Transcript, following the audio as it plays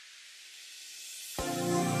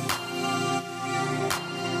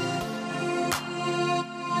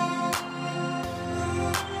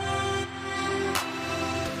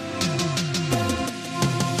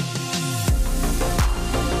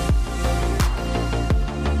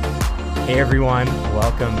Hey everyone,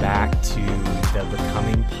 welcome back to the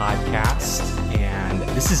Becoming Podcast, and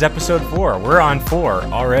this is episode 4. We're on 4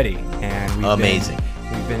 already, and we've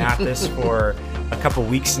been at this for a couple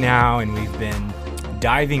weeks now, and we've been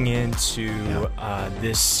diving into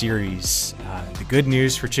this series, the good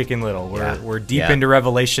news for Chicken Little. We're deep into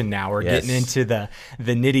Revelation now. We're getting into the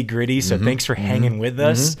nitty gritty. So thanks for hanging with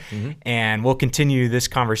us, and we'll continue this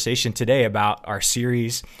conversation today about our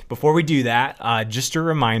series. Before we do that, just a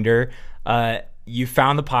reminder. You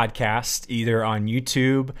found the podcast either on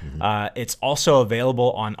YouTube. It's also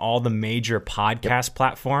available on all the major podcast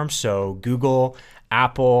platforms. So Google,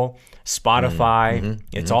 Apple, Spotify,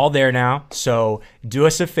 it's all there now. So do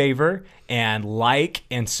us a favor and like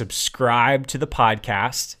and subscribe to the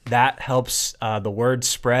podcast. That helps the word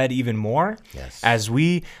spread even more as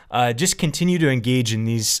we just continue to engage in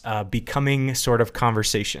these becoming sort of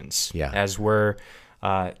conversations as we're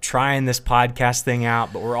trying this podcast thing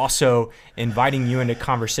out, but we're also inviting you into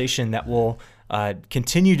conversation that will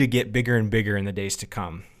continue to get bigger and bigger in the days to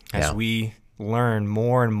come as we learn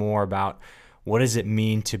more and more about what does it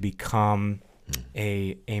mean to become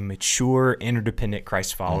a mature, interdependent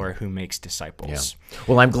Christ follower who makes disciples.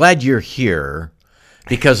 Well, I'm glad you're here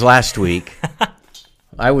because last week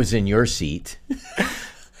I was in your seat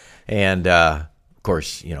and of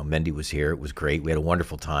course, Mendy was here. It was great. We had a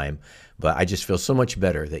wonderful time. But I just feel so much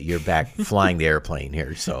better that you're back flying the airplane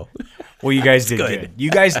here. So, well, you guys did good.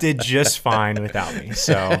 You guys did just fine without me.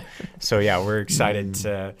 So yeah, we're excited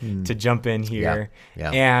to jump in here.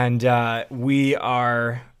 And we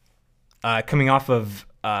are coming off of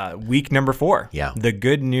week number 4. The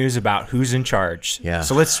good news about who's in charge.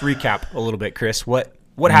 So let's recap a little bit, Chris. What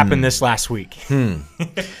happened this last week?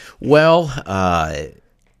 Well,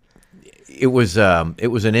 it was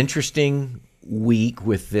an interesting week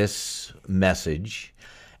with this message,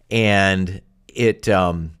 and it's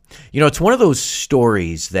one of those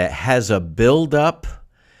stories that has a build up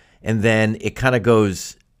and then it kind of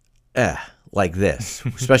goes like this,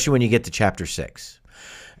 especially when you get to chapter 6.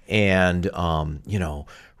 And we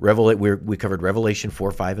covered Revelation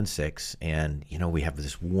 4, 5, and 6, and we have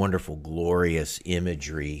this wonderful, glorious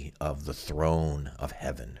imagery of the throne of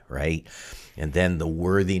heaven, right? And then the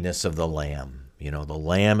worthiness of the Lamb. The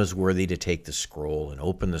Lamb is worthy to take the scroll and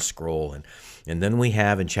open the scroll. And then we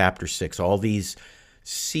have in chapter 6 all these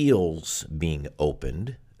seals being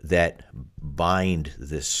opened that bind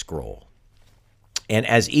this scroll. And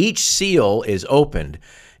as each seal is opened,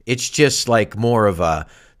 it's just like more of a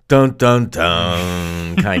dun, dun,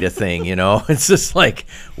 dun kind of thing, It's just like,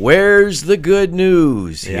 where's the good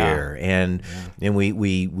news here? And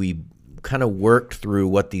we kind of worked through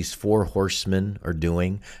what these 4 horsemen are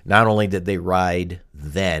doing. Not only did they ride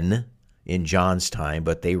then in John's time,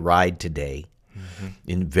 but they ride today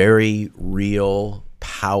in very real,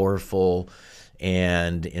 powerful,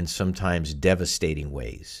 and in sometimes devastating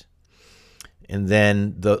ways. And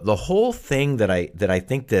then the whole thing that I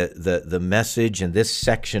think the message in this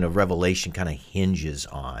section of Revelation kind of hinges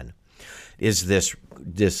on is this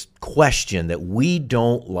question that we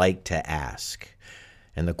don't like to ask.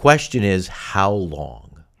 And the question is, how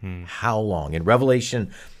long? How long? In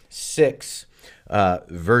Revelation 6,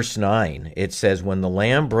 verse 9, it says, when the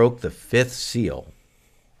Lamb broke the 5th seal,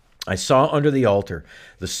 I saw under the altar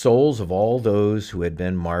the souls of all those who had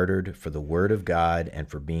been martyred for the word of God and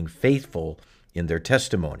for being faithful in their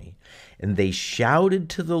testimony. And they shouted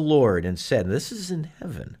to the Lord and said, this is in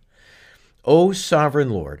heaven, O sovereign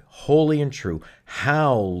Lord, holy and true,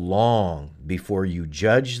 how long before you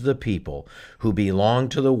judge the people who belong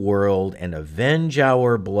to the world and avenge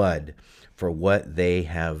our blood for what they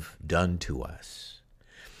have done to us?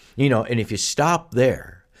 And if you stop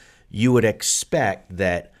there, you would expect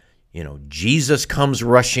that, Jesus comes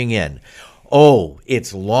rushing in. Oh,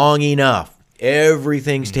 it's long enough.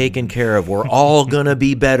 Everything's taken care of. We're all going to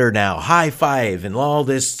be better now. High five, and all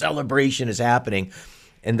this celebration is happening.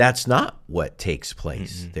 And that's not what takes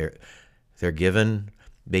place. They're given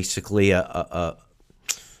basically a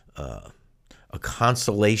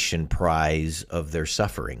consolation prize of their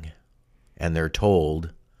suffering, and they're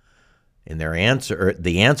told in their answer,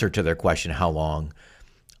 the answer to their question, how long?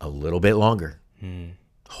 A little bit longer.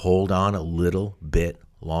 Hold on a little bit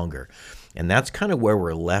longer. And that's kind of where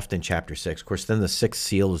we're left in chapter 6. Of course, then the 6th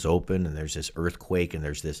seal is open, and there's this earthquake, and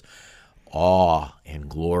there's this awe and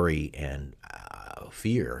glory and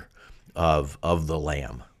fear of the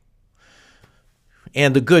Lamb.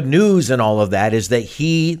 And the good news in all of that is that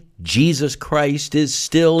Jesus Christ, is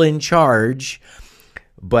still in charge.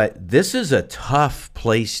 But this is a tough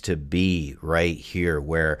place to be right here,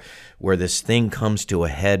 where this thing comes to a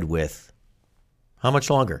head with how much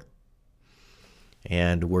longer?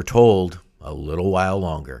 And we're told a little while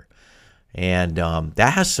longer. And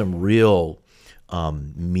that has some real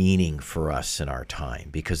meaning for us in our time,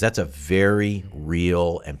 because that's a very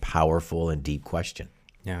real and powerful and deep question.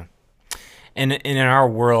 Yeah. And in our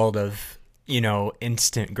world of,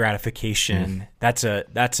 instant gratification, that's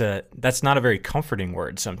not a very comforting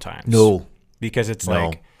word sometimes. No. Because it's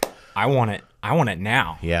like, I want it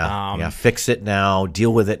now. Yeah. Fix it now,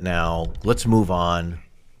 deal with it now. Let's move on.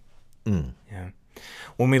 Yeah.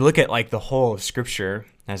 When we look at like the whole of Scripture,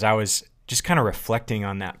 as I was just kind of reflecting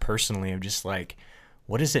on that personally, of just like,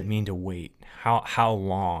 what does it mean to wait? How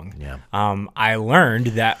long? Yeah. I learned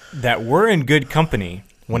that we're in good company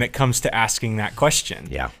when it comes to asking that question.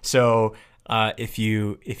 Yeah. So if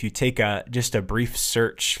you take just a brief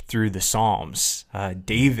search through the Psalms,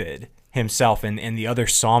 David himself and the other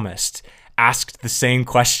psalmists asked the same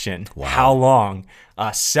question, how long,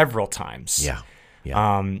 several times. Yeah.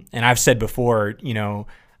 Yeah. And I've said before,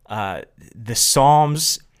 the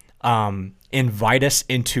Psalms invite us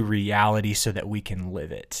into reality so that we can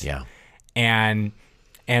live it. Yeah. And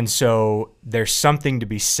so there's something to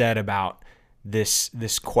be said about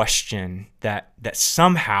this question that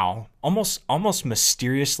somehow almost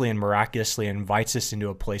mysteriously and miraculously invites us into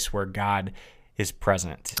a place where God is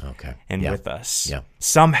present and with us. Yeah.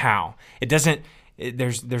 Somehow. It doesn't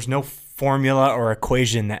there's no formula or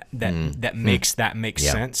equation that makes that make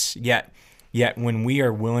sense. Yet when we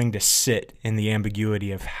are willing to sit in the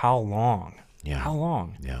ambiguity of how long,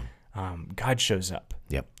 God shows up.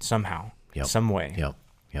 Yep. Somehow. Yep. Some way.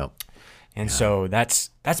 Yep. And so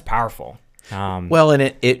that's powerful. Well,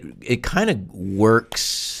 and it kind of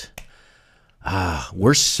works.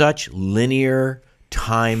 We're such linear,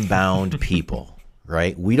 time-bound people,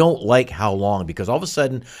 right? We don't like how long, because all of a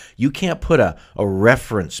sudden you can't put a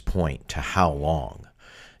reference point to how long.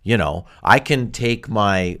 I can take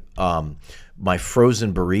my my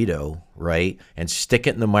frozen burrito, right, and stick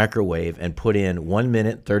it in the microwave and put in 1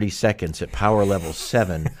 minute, 30 seconds at power level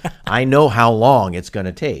 7. I know how long it's going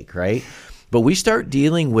to take, right? But we start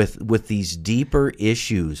dealing with these deeper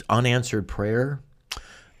issues, unanswered prayer,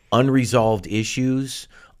 unresolved issues,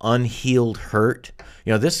 unhealed hurt.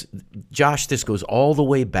 This goes all the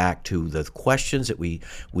way back to the questions that we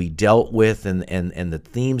dealt with and the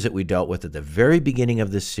themes that we dealt with at the very beginning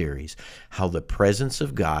of this series, how the presence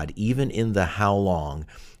of God, even in the how long,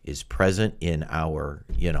 is present in our,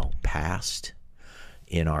 past,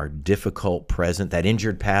 in our difficult present, that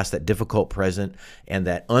injured past, that difficult present, and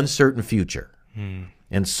that uncertain future.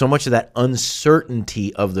 And so much of that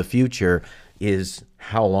uncertainty of the future is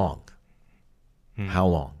how long? How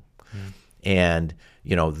long? And,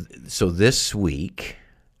 so this week,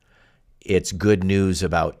 it's good news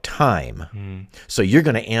about time. So you're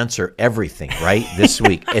going to answer everything, right, this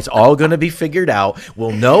week. It's all going to be figured out.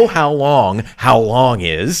 We'll know how long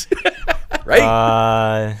is,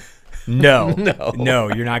 right? No,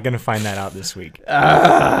 you're not going to find that out this week.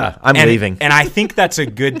 I'm leaving. And I think that's a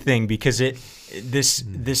good thing, because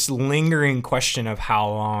this lingering question of how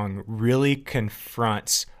long really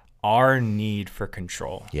confronts our need for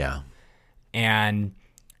control. Yeah. And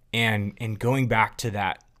going back to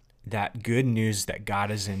that good news that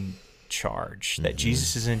God is in charge, that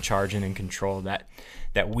Jesus is in charge and in control, that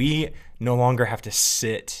we no longer have to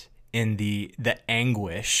sit in the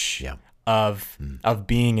anguish of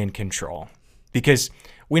being in control, because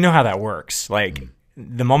we know how that works. Like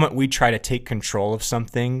the moment we try to take control of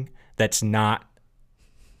something that's not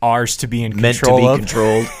ours to be in control meant to be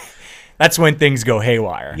controlled, that's when things go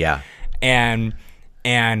haywire. Yeah. And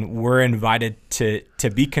we're invited to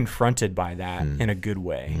be confronted by that in a good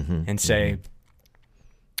way and say,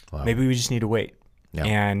 maybe we just need to wait.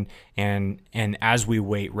 Yeah. And as we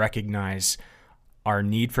wait, recognize our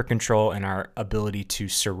need for control and our ability to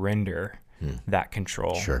surrender that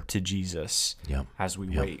control to Jesus as we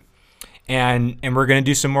wait. And we're going to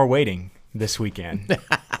do some more waiting this weekend.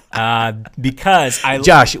 Because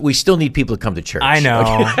Josh, we still need people to come to church. I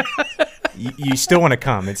know. You still want to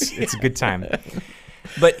come. It's a good time.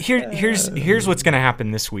 But here's what's going to happen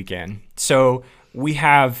this weekend. So we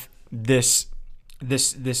have this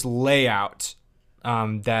layout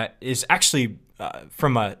that is actually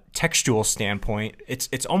from a textual standpoint,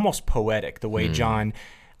 it's almost poetic the way John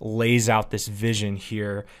lays out this vision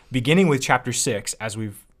here, beginning with chapter 6, as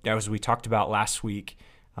we talked about last week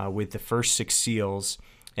with the first 6 seals,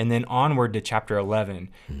 and then onward to chapter 11.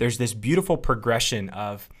 There's this beautiful progression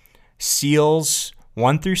of seals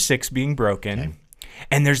 1 through 6 being broken. Okay.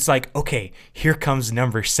 And there's like, okay, here comes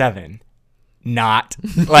number 7. Not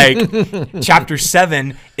like chapter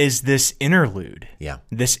 7 is this interlude,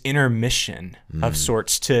 this intermission of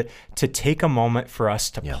sorts to take a moment for us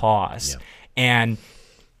to pause and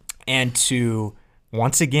to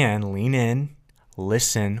once again lean in,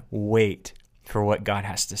 listen, wait for what God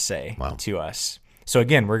has to say to us. So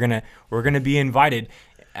again, we're gonna be invited,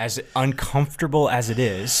 as uncomfortable as it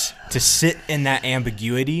is, to sit in that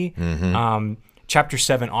ambiguity. Chapter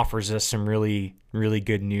 7 offers us some really, really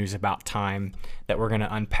good news about time that we're going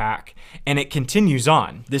to unpack. And it continues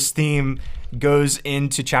on. This theme goes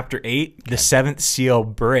into chapter 8. Okay. The seventh seal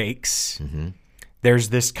breaks. There's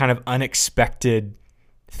this kind of unexpected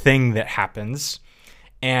thing that happens.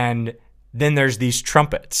 And then there's these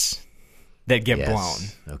trumpets that get blown.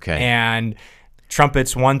 Okay. And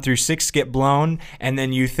trumpets 1 through 6 get blown. And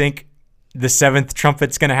then you think the seventh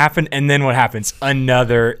trumpet's going to happen, and then what happens?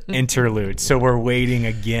 Another interlude. So we're waiting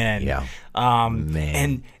again. Yeah.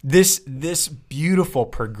 And this beautiful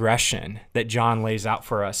progression that John lays out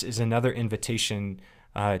for us is another invitation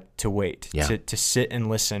to wait, to sit and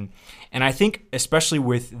listen. And I think especially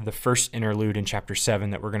with the first interlude in chapter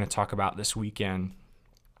 7 that we're going to talk about this weekend,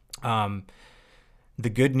 the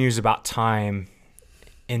good news about time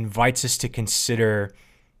invites us to consider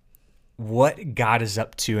what God is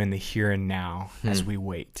up to in the here and now as we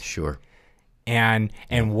wait. Sure. And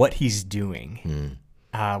what he's doing.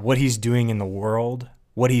 What he's doing in the world,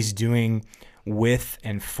 what he's doing with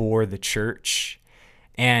and for the church,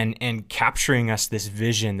 and capturing us this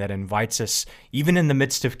vision that invites us, even in the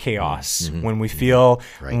midst of chaos, when we feel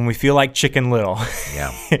like Chicken Little.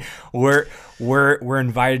 We're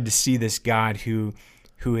invited to see this God who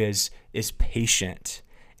is patient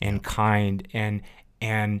and kind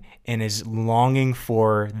and is longing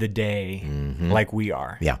for the day like we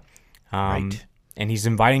are. And he's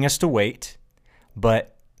inviting us to wait,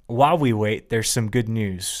 but while we wait, there's some good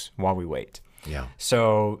news while we wait.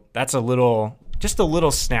 So that's just a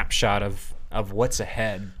little snapshot of what's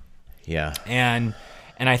ahead. And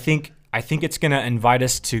I think it's going to invite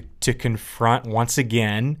us to confront once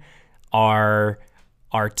again our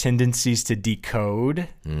tendencies to decode.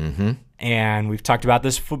 And we've talked about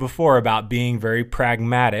this before, about being very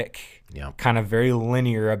pragmatic, kind of very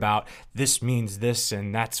linear about this means this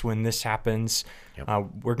and that's when this happens.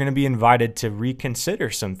 We're going to be invited to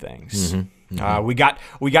reconsider some things. We got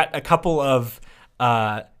a couple of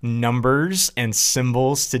numbers and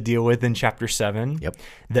symbols to deal with in chapter 7.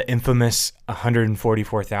 The infamous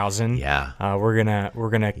 144,000. We're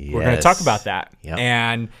gonna talk about that.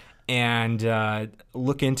 And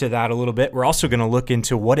look into that a little bit. We're also going to look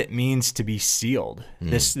into what it means to be sealed.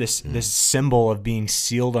 This symbol of being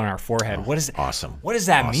sealed on our forehead. What is awesome? What does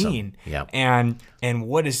that mean? And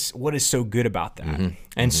what is so good about that?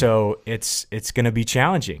 And so it's going to be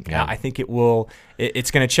challenging. I think it will.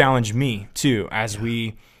 It's going to challenge me too as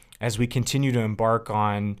we continue to embark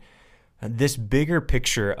on this bigger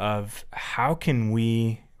picture of how can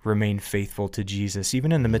we remain faithful to Jesus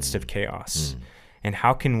even in the midst of chaos. And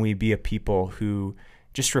how can we be a people who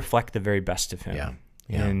just reflect the very best of him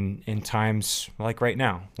in times like right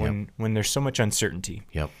now when there's so much uncertainty?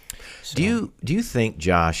 So, do you think,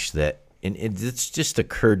 Josh, that, and it's just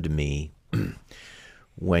occurred to me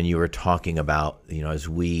when you were talking about, as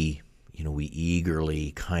we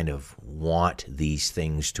eagerly kind of want these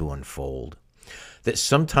things to unfold, that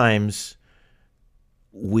sometimes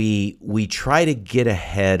we try to get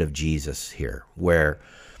ahead of Jesus here, where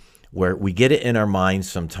we get it in our minds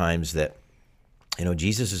sometimes that,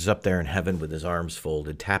 Jesus is up there in heaven with his arms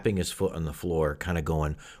folded, tapping his foot on the floor, kind of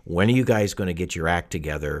going, when are you guys going to get your act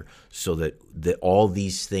together so that all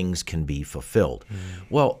these things can be fulfilled?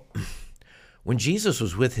 Well, when Jesus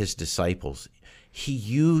was with his disciples, he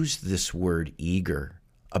used this word eager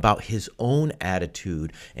about his own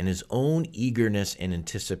attitude and his own eagerness and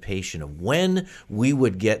anticipation of when we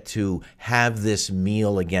would get to have this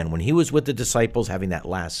meal again. When he was with the disciples having that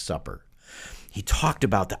Last Supper, he talked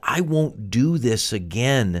about that I won't do this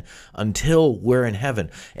again until we're in heaven.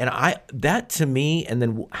 And that to me, and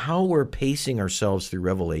then how we're pacing ourselves through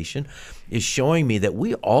Revelation is showing me that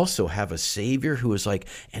we also have a Savior who is like,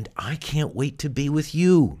 and I can't wait to be with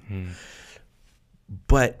you.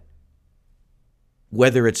 But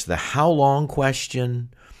whether it's the how long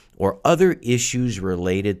question or other issues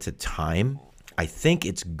related to time, I think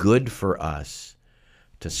it's good for us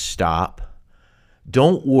to stop.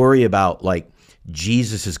 Don't worry about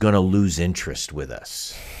Jesus is going to lose interest with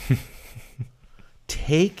us.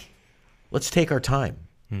 Let's take our time.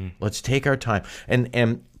 Let's take our time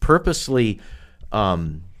and purposely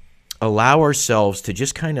allow ourselves to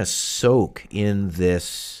just kind of soak in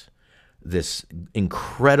this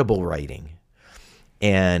incredible writing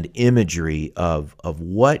and imagery of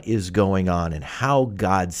what is going on and how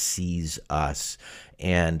God sees us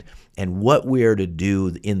and what we are to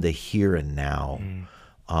do in the here and now.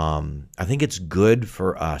 I think it's good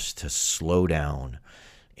for us to slow down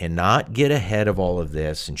and not get ahead of all of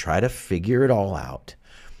this and try to figure it all out.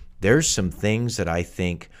 There's some things that I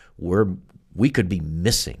think we could be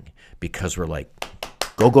missing because we're like,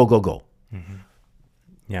 go, go, go, go. Mm-hmm.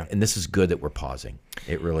 Yeah. And this is good that we're pausing.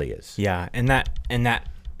 It really is. Yeah. And that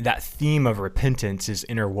theme of repentance is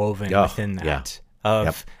interwoven within that.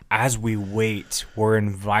 Yeah. As we wait, we're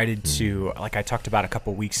invited to, like I talked about a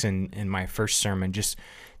couple weeks in my first sermon, just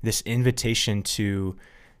this invitation to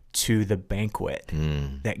the banquet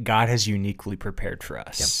that God has uniquely prepared for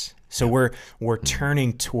us. Yep. So we're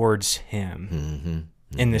turning towards Him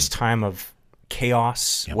in this time of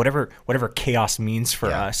chaos, whatever chaos means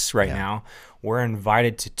for us right now. We're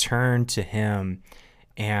invited to turn to Him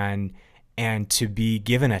and to be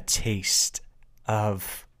given a taste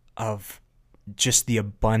of just the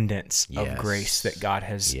abundance of grace that God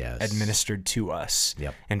has administered to us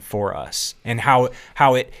and for us, and how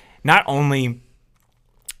it not only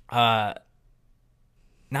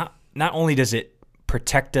does it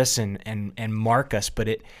protect us and mark us, but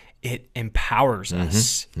it empowers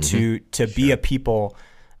us to be a people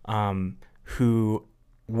who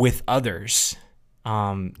with others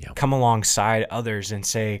come alongside others and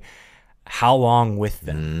say, how long with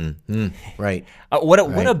them? Right.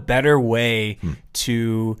 What a better way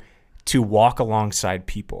to walk alongside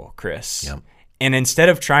people, Kris. Yep. And instead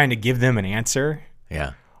of trying to give them an answer,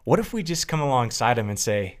 Yeah. what if we just come alongside them and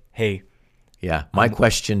say, hey, Yeah. My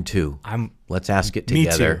question too. Let's ask it me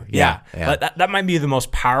together. too. Yeah. But that might be the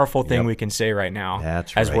most powerful thing we can say right now.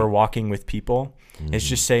 That's as right. we're walking with people. Is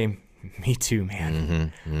just say, me too,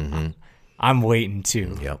 man. I'm waiting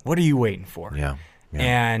too. Yep. What are you waiting for? Yeah.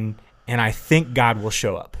 And I think God will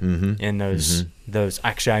show up in those.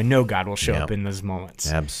 Actually, I know God will show up in those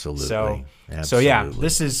moments. Absolutely. So yeah,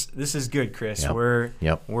 this is good, Kris.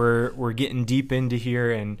 Yep. We're getting deep into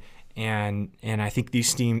here, and I think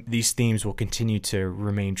these themes will continue to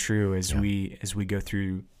remain true as we go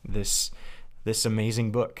through this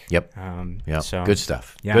amazing book. Yep. So good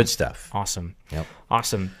stuff. Yeah. Good stuff. Awesome. Yep.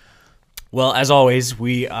 Awesome. Well, as always,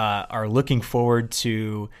 we are looking forward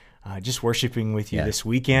to just worshiping with you this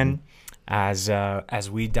weekend as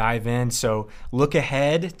we dive in. So look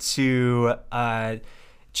ahead to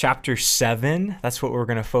chapter 7. That's what we're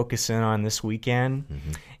going to focus in on this weekend.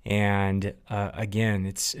 And again,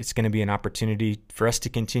 it's going to be an opportunity for us to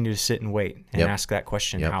continue to sit and wait and ask that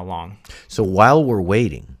question, how long? So while we're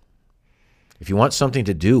waiting, if you want something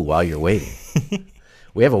to do while you're waiting,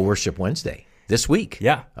 we have a Worship Wednesday this week.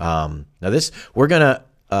 Yeah. Now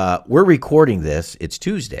we're recording this. It's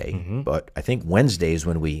Tuesday, but I think Wednesday is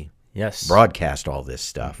when we broadcast all this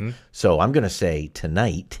stuff. So I'm going to say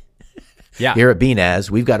tonight, here at Beanaz,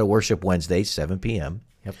 we've got a Worship Wednesday, 7 p.m.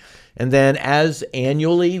 Yep. And then as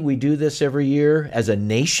annually, we do this every year as a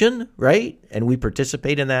nation, right? And we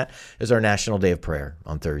participate in that as our National Day of Prayer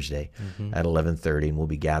on Thursday at 11:30. And we'll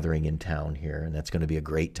be gathering in town here. And that's going to be a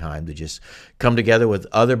great time to just come together with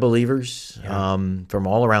other believers from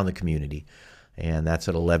all around the community. And that's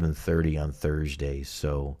at 11:30 on Thursdays.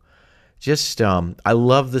 So just I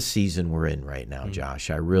love the season we're in right now, Josh.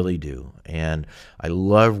 I really do. And I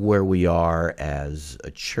love where we are as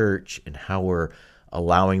a church and how we're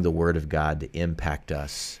allowing the Word of God to impact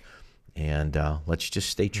us. And let's just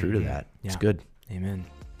stay true to that. It's good. Amen.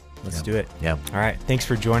 Let's do it. Yeah. All right. Thanks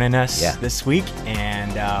for joining us this week,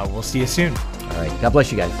 and we'll see you soon. All right. God bless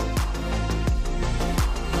you guys.